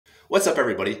What's up,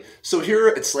 everybody? So here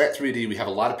at Slant 3D, we have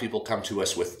a lot of people come to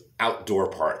us with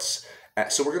outdoor parts.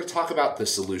 So we're going to talk about the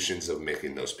solutions of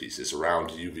making those pieces around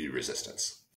UV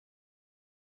resistance.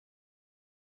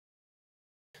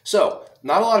 So,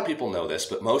 not a lot of people know this,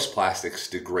 but most plastics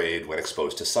degrade when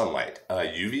exposed to sunlight.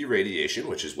 UV radiation,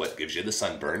 which is what gives you the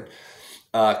sunburn,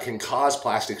 can cause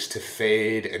plastics to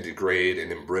fade and degrade and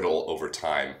embrittle over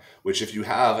time, which if you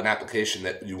have an application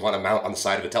that you want to mount on the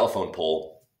side of a telephone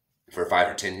pole for 5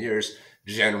 or 10 years,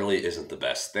 generally isn't the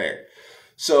best thing.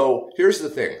 So here's the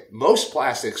thing. Most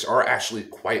plastics are actually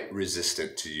quite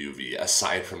resistant to UV,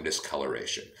 aside from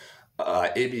discoloration.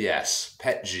 ABS,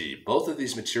 PETG, both of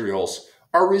these materials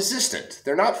are resistant.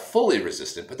 They're not fully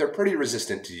resistant, but they're pretty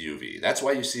resistant to UV. That's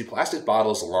why you see plastic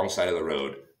bottles alongside of the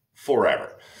road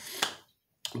forever.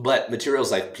 But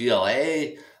materials like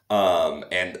PLA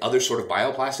and other sort of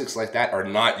bioplastics like that are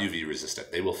not UV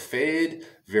resistant. They will fade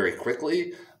very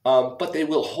quickly, but they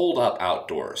will hold up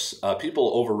outdoors.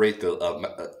 People overrate the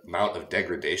amount of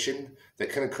degradation that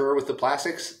can occur with the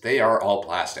plastics. They are all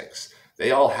plastics.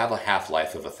 They all have a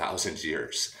half-life of 1,000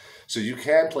 years. So you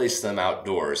can place them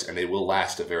outdoors and they will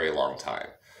last a very long time.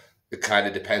 It kind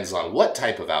of depends on what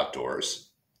type of outdoors,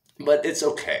 but it's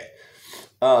okay.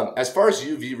 As far as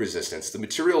UV resistance, the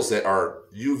materials that are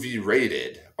UV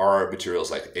rated are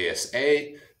materials like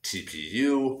ASA,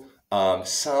 TPU,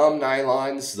 some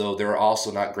nylons, though they're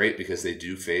also not great because they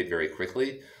do fade very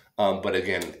quickly. But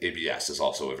again, ABS is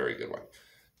also a very good one.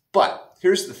 But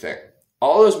here's the thing.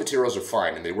 All those materials are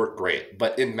fine and they work great,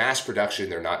 but in mass production,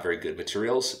 they're not very good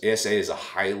materials. ASA is a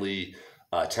highly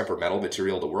temperamental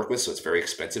material to work with, so it's very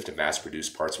expensive to mass produce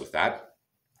parts with that.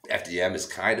 FDM is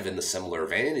kind of in the similar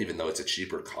vein, even though it's a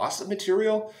cheaper cost of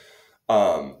material.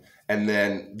 And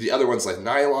then the other ones like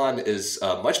nylon is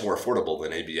much more affordable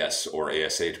than ABS or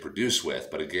ASA to produce with.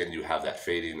 But again, you have that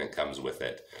fading that comes with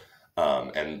it.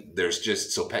 And there's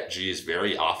just, so PETG is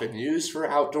very often used for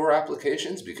outdoor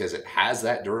applications because it has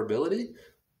that durability.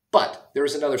 But there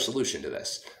is another solution to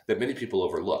this that many people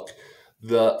overlook.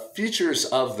 The features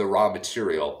of the raw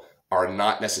material are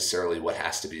not necessarily what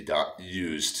has to be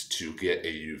used to get a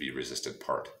UV resistant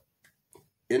part.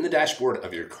 In the dashboard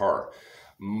of your car,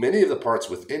 many of the parts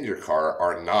within your car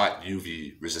are not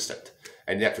UV resistant.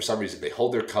 And yet for some reason they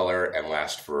hold their color and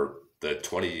last for the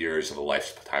 20 years of the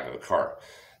lifetime of a car.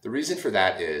 The reason for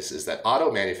that is that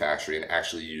auto manufacturing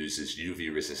actually uses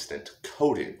UV resistant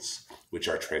coatings, which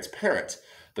are transparent,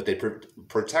 but they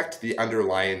protect the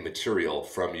underlying material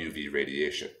from UV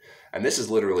radiation. And this is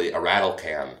literally a rattle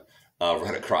can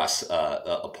run across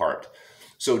a part.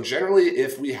 So generally,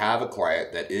 if we have a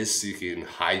client that is seeking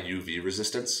high UV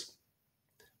resistance,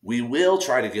 we will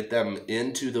try to get them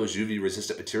into those UV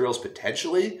resistant materials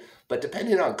potentially, but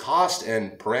depending on cost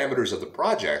and parameters of the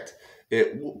project,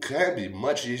 it can be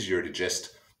much easier to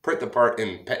just print the part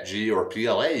in PETG or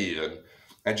PLA even,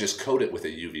 and just coat it with a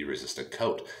UV resistant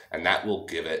coat. And that will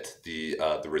give it the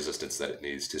resistance that it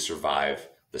needs to survive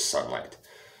the sunlight.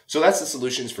 So that's the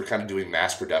solutions for kind of doing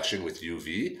mass production with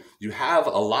UV. You have a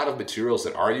lot of materials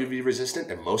that are UV resistant,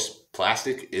 and most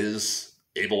plastic is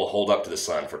able to hold up to the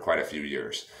sun for quite a few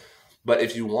years. But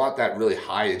if you want that really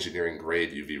high engineering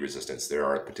grade UV resistance, there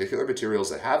are particular materials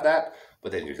that have that,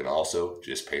 but then you can also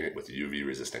just paint it with a UV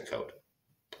resistant coat.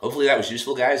 Hopefully that was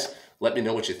useful, guys. Let me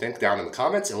know what you think down in the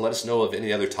comments, and let us know of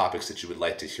any other topics that you would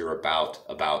like to hear about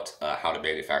how to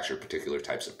manufacture particular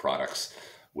types of products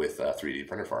with 3D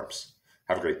printer farms.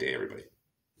 Have a great day, everybody.